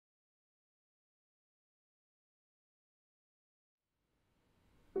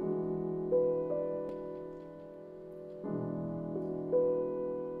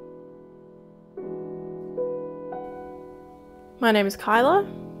My name is Kyla.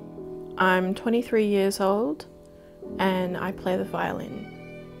 I'm 23 years old and I play the violin.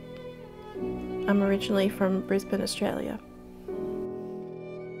 I'm originally from Brisbane, Australia.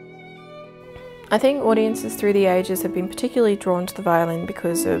 I think audiences through the ages have been particularly drawn to the violin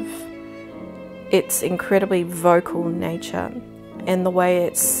because of its incredibly vocal nature and the way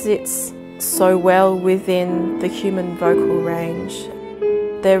it sits so well within the human vocal range.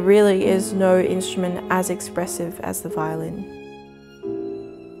 There really is no instrument as expressive as the violin.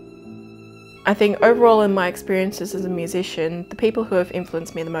 I think overall in my experiences as a musician, the people who have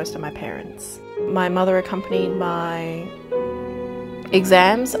influenced me the most are my parents. My mother accompanied my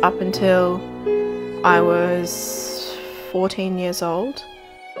exams up until I was 14 years old.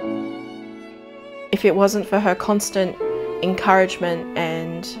 If it wasn't for her constant encouragement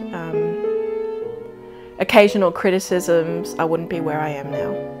and occasional criticisms, I wouldn't be where I am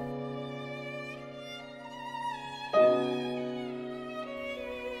now.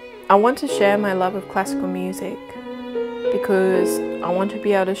 I want to share my love of classical music because I want to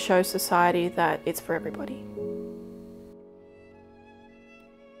be able to show society that it's for everybody.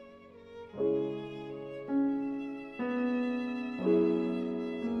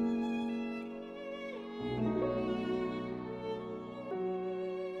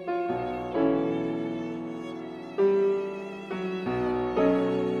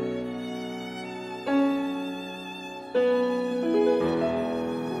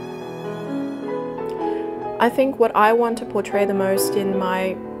 I think what I want to portray the most in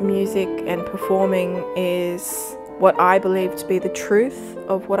my music and performing is what I believe to be the truth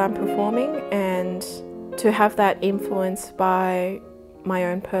of what I'm performing, and to have that influenced by my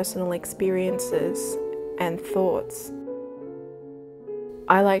own personal experiences and thoughts.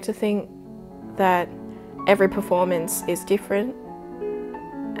 I like to think that every performance is different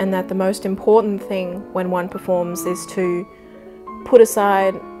and that the most important thing when one performs is to put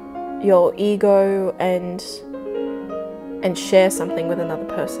aside your ego and share something with another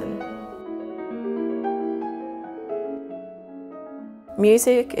person.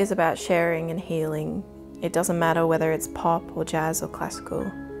 Music is about sharing and healing. It doesn't matter whether it's pop or jazz or classical.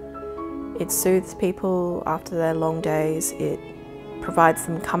 It soothes people after their long days. It provides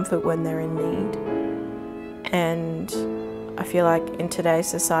them comfort when they're in need. And I feel like in today's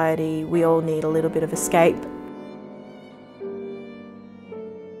society, we all need a little bit of escape